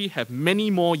country have many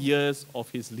more years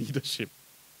of his leadership."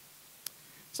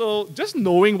 So just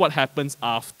knowing what happens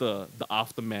after the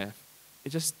aftermath,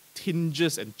 it just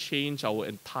tinges and changes our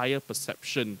entire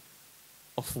perception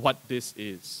of what this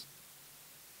is.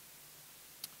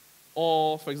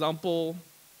 Or, for example,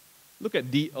 look at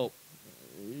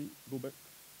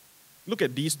Look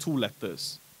at these two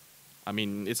letters.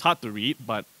 It's hard to read,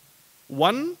 but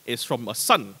one is from a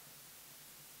son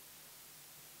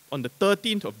on the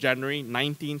 13th of January,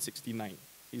 1969.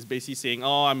 He's basically saying,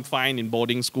 "Oh, I'm fine in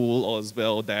boarding school," or as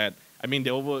well, "Dad."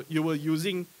 You were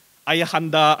using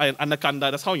ayahanda and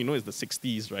anakanda. That's how you know it's the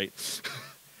 60s, right?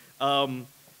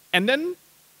 And then,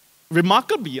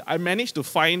 remarkably, I managed to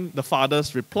find the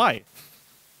father's reply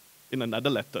in another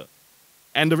letter.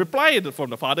 And the reply from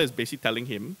the father is basically telling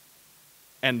him,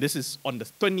 and this is on the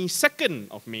 22nd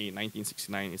of May,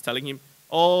 1969, he's telling him,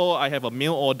 "Oh, I have a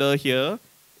mail order here.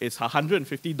 It's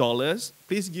 $150.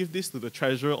 Please give this to the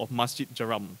treasurer of Masjid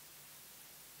Jaram."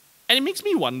 And it makes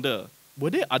me wonder, were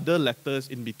there other letters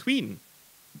in between?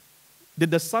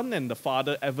 Did the son and the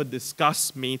father ever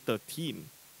discuss May 13?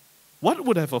 What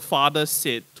would have a father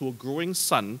said to a growing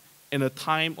son in a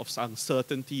time of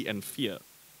uncertainty and fear?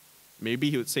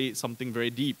 Maybe he would say something very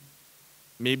deep.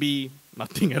 Maybe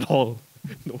nothing at all,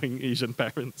 knowing Asian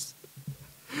parents.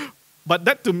 But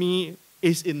that to me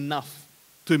is enough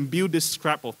to imbue this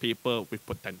scrap of paper with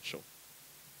potential.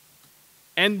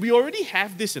 And we already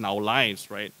have this in our lives,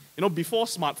 right? Before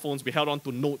smartphones, we held on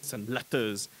to notes and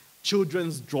letters,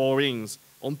 children's drawings,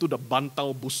 onto the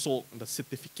bantao busok, the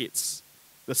certificates,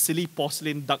 the silly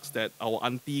porcelain ducks that our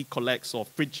auntie collects, or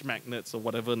fridge magnets, or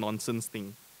whatever nonsense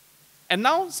thing. And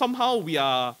now somehow we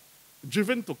are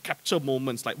driven to capture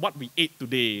moments like what we ate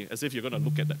today, as if you're going to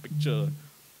look at that picture.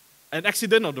 An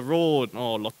accident on the road,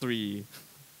 or lottery.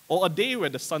 Or a day where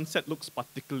the sunset looks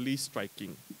particularly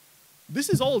striking. This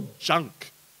is all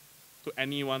junk to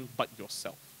anyone but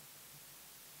yourself.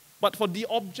 But for these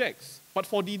objects,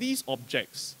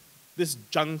 this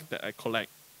junk that I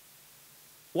collect,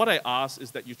 what I ask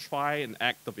is that you try an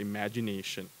act of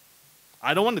imagination.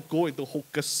 I don't want to go into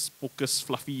hocus pocus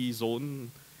fluffy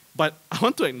zone, but I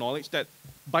want to acknowledge that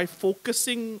by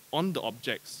focusing on the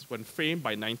objects when framed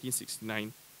by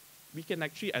 1969, we can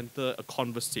actually enter a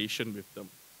conversation with them.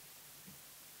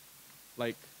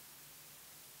 Like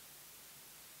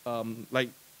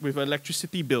with an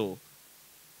electricity bill,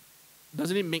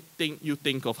 doesn't it make you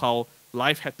think of how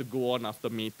life had to go on after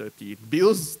May 13?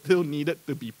 Bills still needed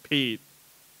to be paid.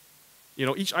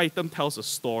 Each item tells a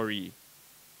story.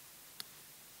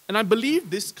 And I believe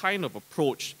this kind of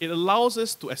approach, it allows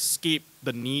us to escape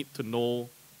the need to know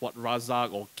what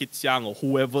Razak or Kit Siang or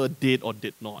whoever did or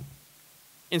did not.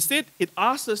 Instead, it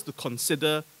asks us to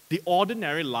consider the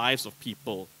ordinary lives of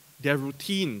people, their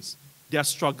routines, their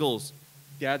struggles,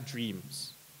 their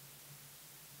dreams.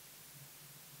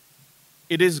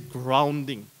 It is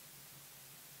grounding.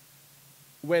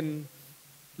 When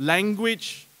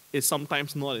language is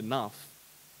sometimes not enough,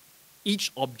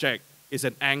 each object is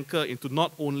an anchor into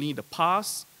not only the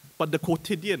past, but the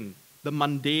quotidian, the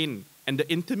mundane, and the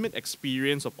intimate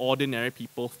experience of ordinary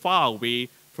people far away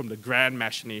from the grand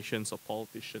machinations of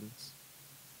politicians.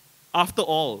 After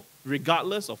all,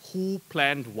 regardless of who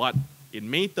planned what, in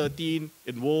May 13,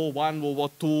 in World War I, World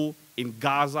War II, in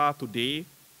Gaza today,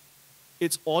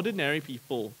 it's ordinary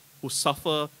people who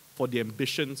suffer for the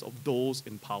ambitions of those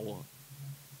in power.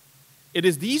 It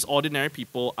is these ordinary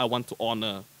people I want to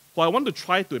honor, who I want to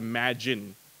try to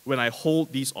imagine when I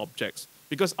hold these objects.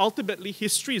 Because ultimately,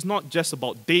 history is not just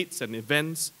about dates and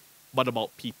events, but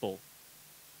about people.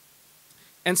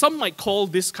 And some might call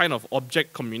this kind of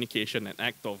object communication an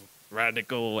act of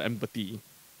radical empathy.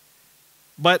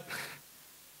 But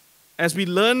as we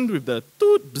learned with the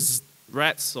toot bzz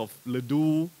rats of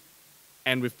Ledoux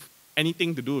and with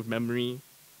anything to do with memory,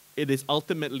 it is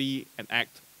ultimately an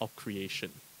act of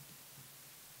creation.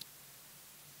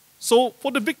 So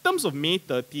for the victims of May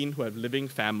 13 who have living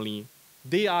family,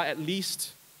 they are at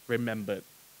least remembered.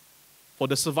 For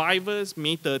the survivors,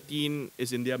 May 13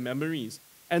 is in their memories,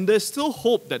 and there's still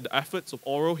hope that the efforts of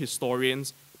oral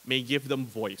historians may give them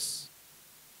voice.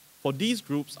 For these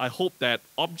groups, I hope that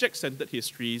object-centered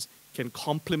histories can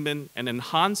complement and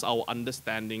enhance our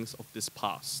understandings of this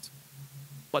past.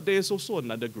 But there is also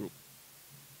another group.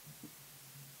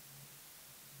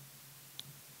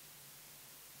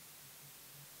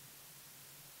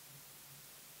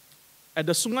 At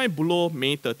the Sungai Buloh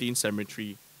May 13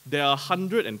 Cemetery, there are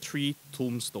 103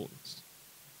 tombstones.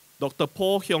 Dr.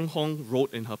 Paul Hyung Hong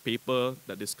wrote in her paper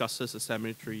that discusses the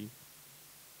cemetery,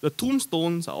 the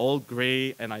tombstones are all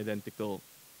grey and identical,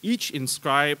 each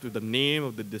inscribed with the name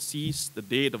of the deceased, the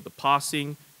date of the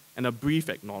passing, and a brief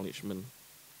acknowledgement.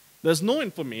 There's no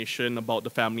information about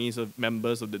the families of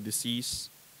members of the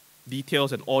deceased.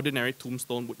 Details an ordinary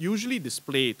tombstone would usually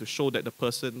display to show that the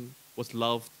person was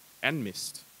loved and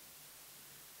missed.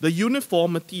 The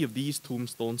uniformity of these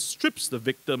tombstones strips the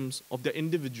victims of their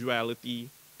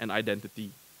individuality and identity,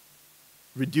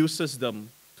 reduces them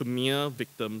to mere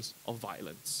victims of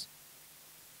violence.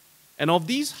 And of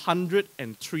these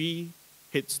 103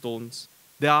 headstones,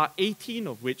 there are 18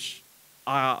 of which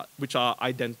are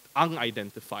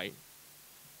unidentified.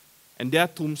 And their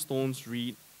tombstones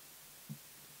read,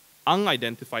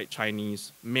 unidentified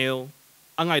Chinese, male,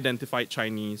 unidentified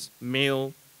Chinese,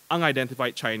 male,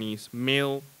 unidentified Chinese,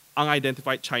 male,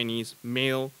 unidentified Chinese,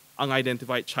 male,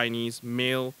 unidentified Chinese,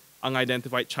 male,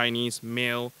 unidentified Chinese,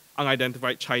 male,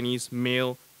 unidentified Chinese,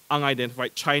 male,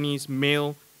 unidentified Chinese,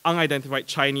 male, unidentified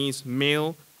Chinese,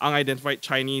 male, unidentified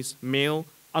Chinese, male,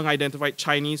 unidentified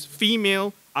Chinese,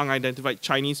 female, unidentified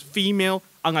Chinese, female,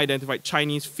 unidentified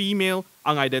Chinese, female,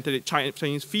 unidentified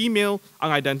Chinese, female,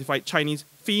 unidentified Chinese,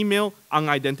 female,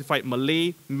 unidentified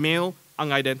Malay, male,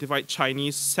 unidentified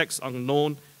Chinese, sex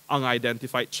unknown,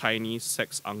 unidentified Chinese,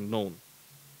 sex unknown.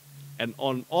 And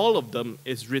on all of them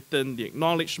is written the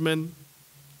acknowledgement,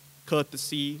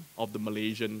 courtesy of the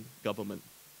Malaysian government.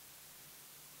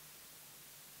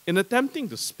 In attempting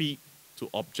to speak to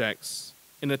objects,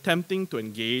 in attempting to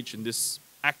engage in this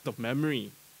act of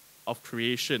memory, of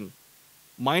creation,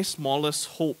 my smallest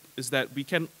hope is that we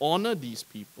can honor these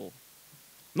people,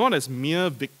 not as mere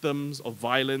victims of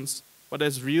violence, but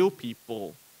as real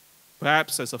people.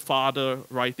 Perhaps as a father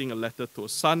writing a letter to a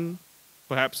son,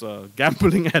 perhaps a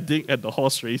gambling addict at the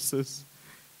horse races,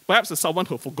 perhaps as someone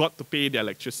who forgot to pay their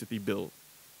electricity bill,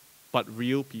 but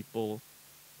real people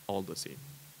all the same.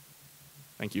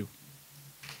 Thank you.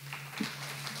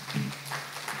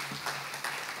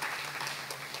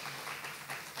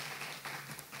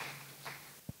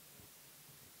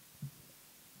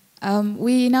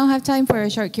 We now have time for a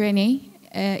short Q&A.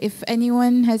 If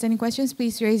anyone has any questions,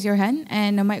 please raise your hand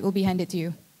and a mic will be handed to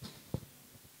you.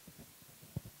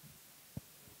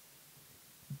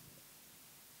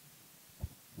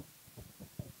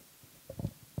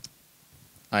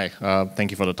 Hi, thank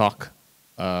you for the talk.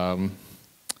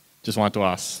 Just wanted to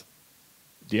ask,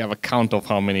 do you have a count of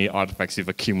how many artifacts you've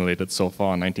accumulated so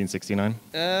far in 1969?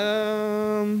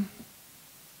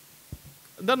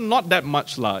 Not that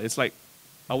much lah. It's like,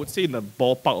 I would say in the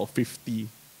ballpark of 50.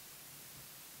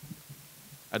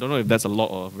 I don't know if that's a lot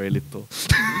or very little.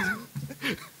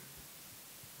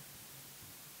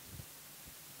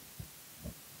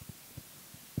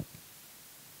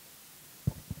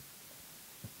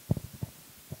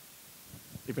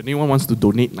 If anyone wants to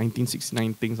donate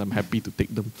 1969 things, I'm happy to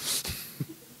take them.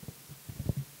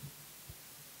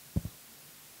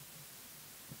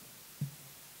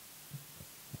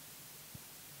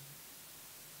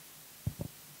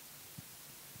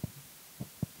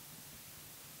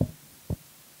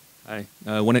 Hi.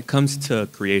 When it comes to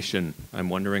creation, I'm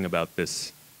wondering about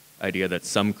this idea that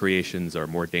some creations are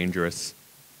more dangerous,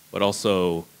 but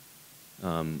also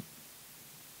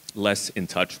less in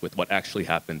touch with what actually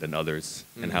happened than others,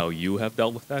 and how you have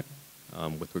dealt with that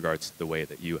with regards to the way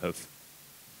that you have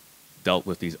dealt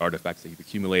with these artifacts that you've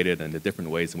accumulated and the different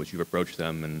ways in which you've approached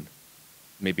them, and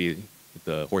maybe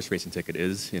the horse racing ticket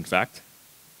is, in fact,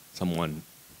 someone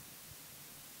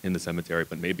in the cemetery,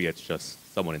 but maybe it's just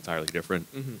someone entirely different.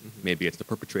 Maybe it's the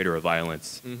perpetrator of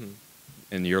violence,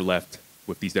 and you're left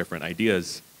with these different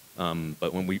ideas.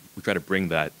 But when we try to bring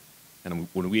that, and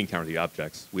when we encounter the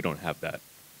objects, we don't have that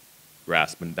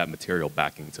grasp and that material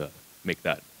backing to make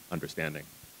that understanding.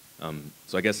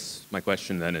 So I guess my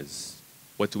question then is,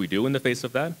 what do we do in the face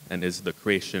of that? And is the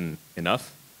creation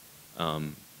enough,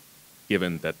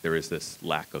 given that there is this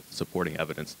lack of supporting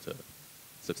evidence to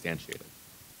substantiate it?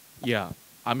 Yeah,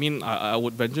 I mean, I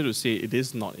would venture to say it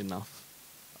is not enough.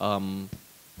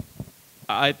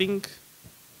 I think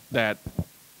that,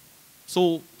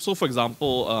 so for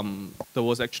example, there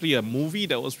was actually a movie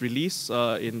that was released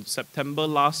in September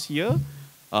last year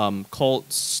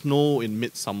called Snow in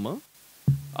Midsummer.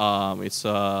 It's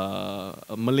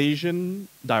a Malaysian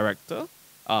director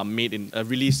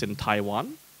released in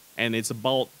Taiwan, and it's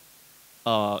about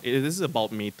it is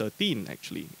about May 13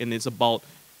 actually, and it's about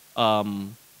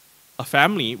a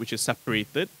family which is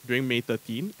separated during May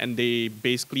 13, and they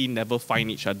basically never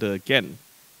find each other again.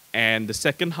 And the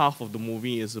second half of the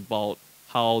movie is about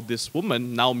how this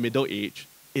woman, now middle-aged,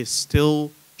 is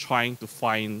still trying to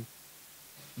find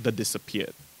the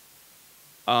disappeared.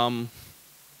 And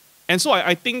so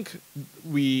I think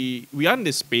we are in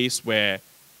this space where,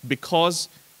 because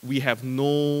we have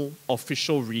no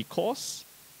official recourse,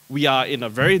 we are in a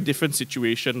very different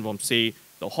situation from, say,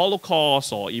 the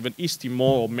Holocaust or even East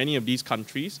Timor or many of these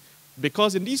countries,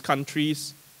 because in these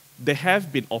countries, there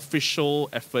have been official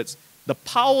efforts. The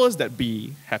powers that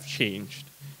be have changed,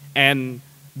 and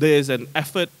there is an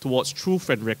effort towards truth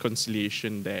and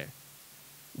reconciliation there.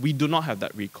 We do not have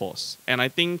that recourse. And I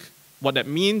think what that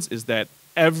means is that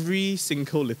every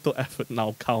single little effort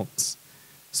now counts.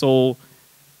 So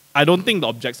I don't think the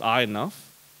objects are enough,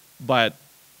 but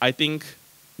I think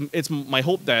it's my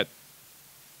hope that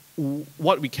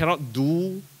what we cannot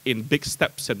do in big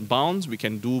steps and bounds, we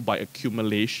can do by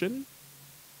accumulation,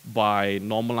 by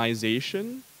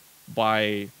normalization,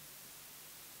 by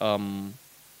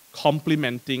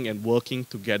complementing and working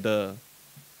together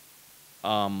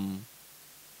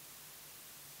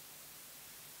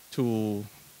to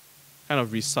kind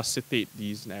of resuscitate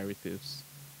these narratives.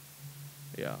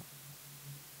 Yeah.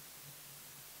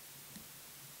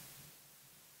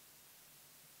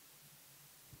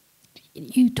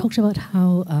 You talked about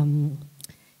how,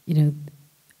 the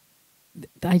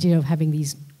idea of having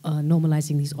these,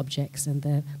 normalizing these objects and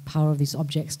the power of these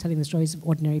objects, telling the stories of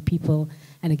ordinary people,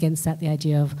 and against that, the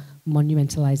idea of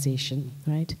monumentalization,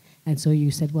 right? And so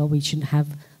you said, well, we shouldn't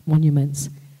have monuments.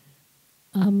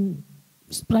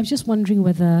 But I'm just wondering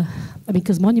whether,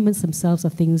 because monuments themselves are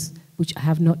things which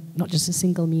have not just a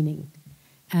single meaning,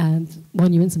 and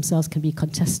monuments themselves can be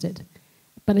contested.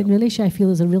 But in Malaysia, I feel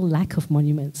there's a real lack of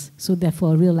monuments. So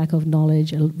therefore, a real lack of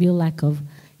knowledge, a real lack of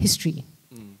history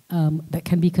that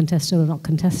can be contested or not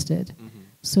contested.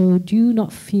 So do you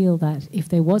not feel that if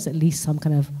there was at least some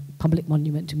kind of public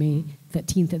monument to May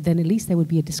 13th, then at least there would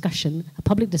be a discussion, a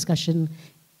public discussion,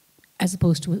 as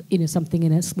opposed to something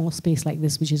in a small space like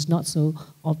this, which is not so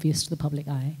obvious to the public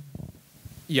eye?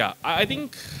 Yeah, I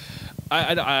think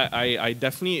I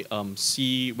definitely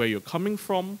see where you're coming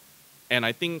from, and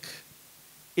I think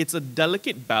it's a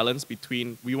delicate balance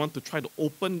between we want to try to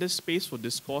open this space for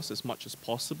discourse as much as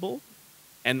possible,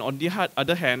 and on the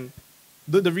other hand,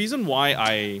 the reason why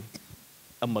I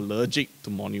am allergic to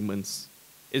monuments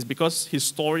is because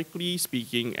historically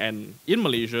speaking, and in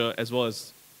Malaysia as well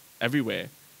as everywhere,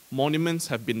 monuments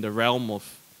have been the realm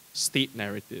of state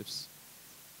narratives.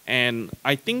 And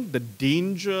I think the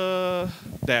danger,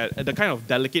 that the kind of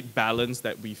delicate balance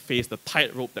that we face, the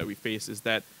tightrope that we face, is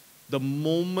that the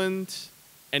moment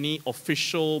any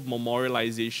official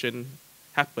memorialization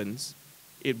happens,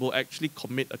 it will actually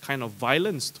commit a kind of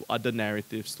violence to other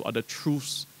narratives, to other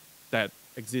truths that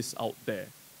exist out there.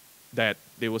 That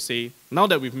they will say, now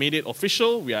that we've made it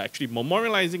official, we are actually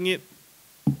memorializing it.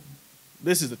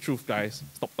 This is the truth, guys.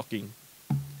 Stop talking.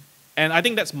 And I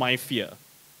think that's my fear.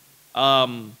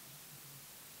 And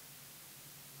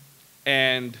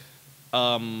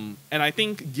I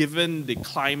think given the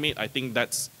climate, I think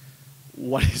that's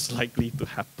what is likely to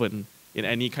happen in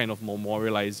any kind of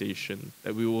memorialization.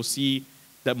 That we will see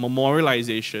that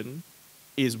memorialization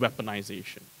is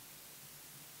weaponization.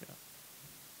 Yeah.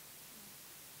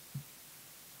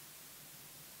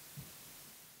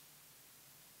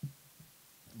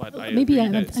 But maybe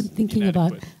I'm thinking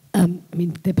about, there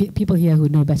are people here who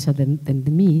know better than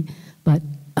me, but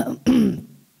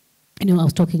I know I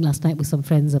was talking last night with some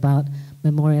friends about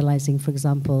memorializing, for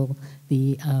example,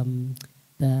 the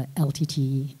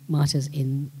LTT martyrs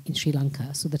in Sri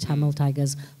Lanka. So the Tamil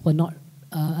Tigers were not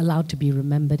allowed to be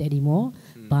remembered anymore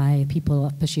by people,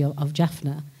 especially of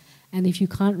Jaffna. And if you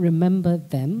can't remember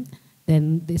them,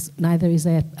 then neither is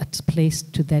there a place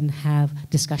to then have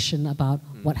discussion about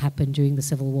what happened during the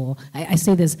Civil War. I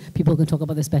say this, people can talk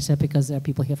about this better because there are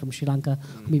people here from Sri Lanka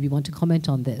who maybe want to comment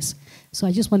on this. So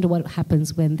I just wonder what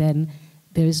happens when then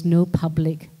there is no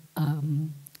public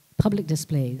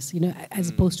displays, as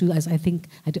opposed to, as I think,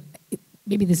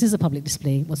 maybe this is a public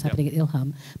display, what's happening at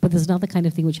ILHAM, but there's another kind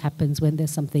of thing which happens when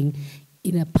there's something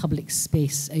in a public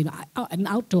space, an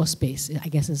outdoor space, I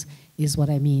guess is what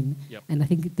I mean. Yep. And I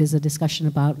think there's a discussion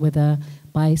about whether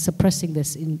by suppressing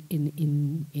this in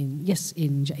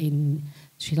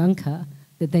Sri Lanka,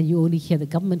 that then you only hear the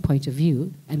government point of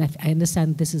view. And I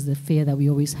understand this is the fear that we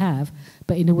always have,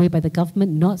 but in a way by the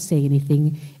government not saying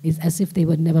anything is as if they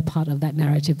were never part of that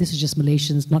narrative. This is just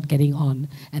Malaysians not getting on.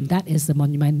 And that is the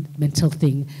monumental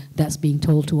thing that's being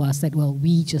told to us, that, well,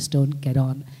 we just don't get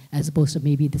on, as opposed to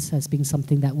maybe this has been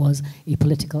something that was a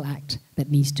political act that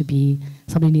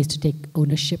somebody needs to take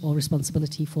ownership or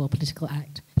responsibility for a political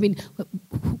act. I mean,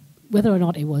 whether or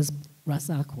not it was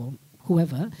Razak or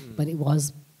whoever, but it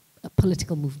was a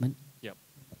political movement. Yep.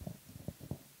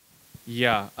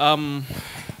 Yeah. I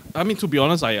mean, to be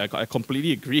honest, I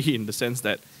completely agree in the sense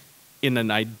that in an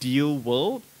ideal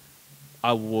world,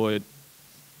 I would,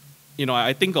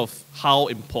 I think of how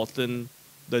important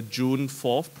the June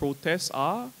 4th protests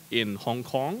are in Hong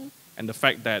Kong, and the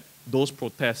fact that those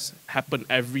protests happen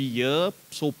every year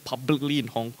so publicly in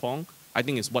Hong Kong, I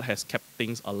think is what has kept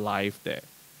things alive there,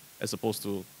 as opposed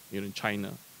to in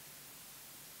China.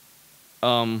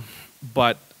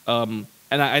 But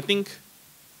I think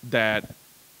that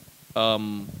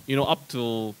up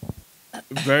till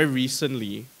very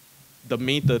recently, the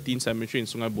May 13th cemetery in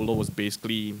Sungai Buloh was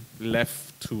basically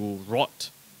left to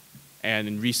rot. And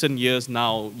in recent years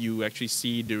now, you actually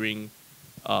see during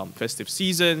festive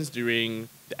seasons, during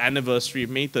the anniversary of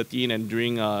May 13 and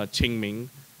during Qingming,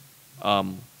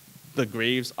 the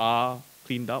graves are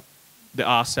cleaned up. There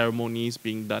are ceremonies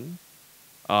being done.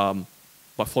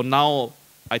 But for now,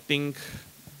 I think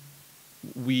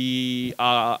we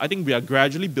are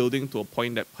gradually building to a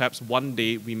point that perhaps one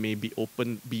day we may be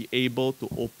able to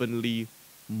openly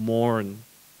mourn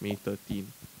May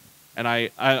 13. And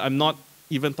I'm not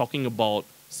even talking about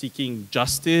seeking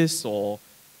justice or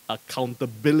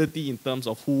accountability in terms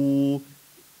of who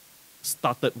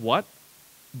started what,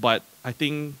 but I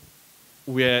think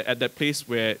we're at that place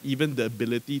where even the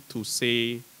ability to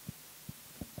say,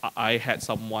 I had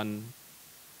someone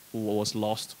who was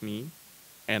lost to me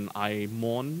and I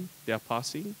mourn their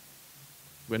passing,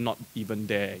 we're not even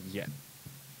there yet.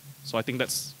 So I think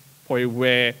that's probably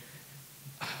where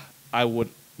I would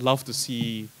love to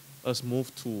see us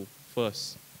move to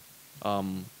first.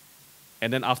 And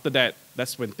then after that,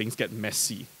 that's when things get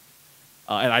messy.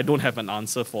 And I don't have an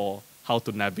answer for how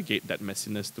to navigate that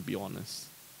messiness, to be honest.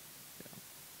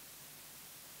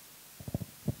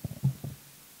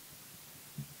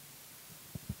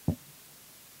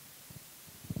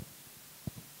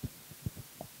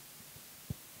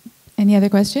 Any other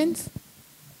questions?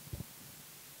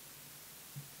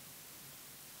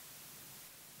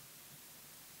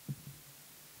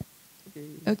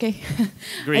 Okay.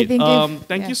 Great. Thank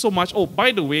yeah. you so much. Oh,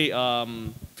 by the way,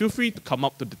 feel free to come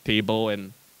up to the table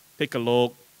and take a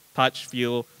look, touch,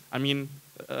 feel. I mean,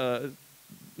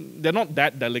 they're not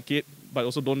that delicate, but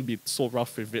also don't be so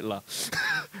rough with it, lah.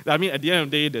 I mean, at the end of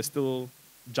the day, they're still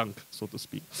junk, so to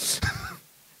speak.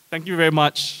 Thank you very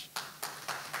much.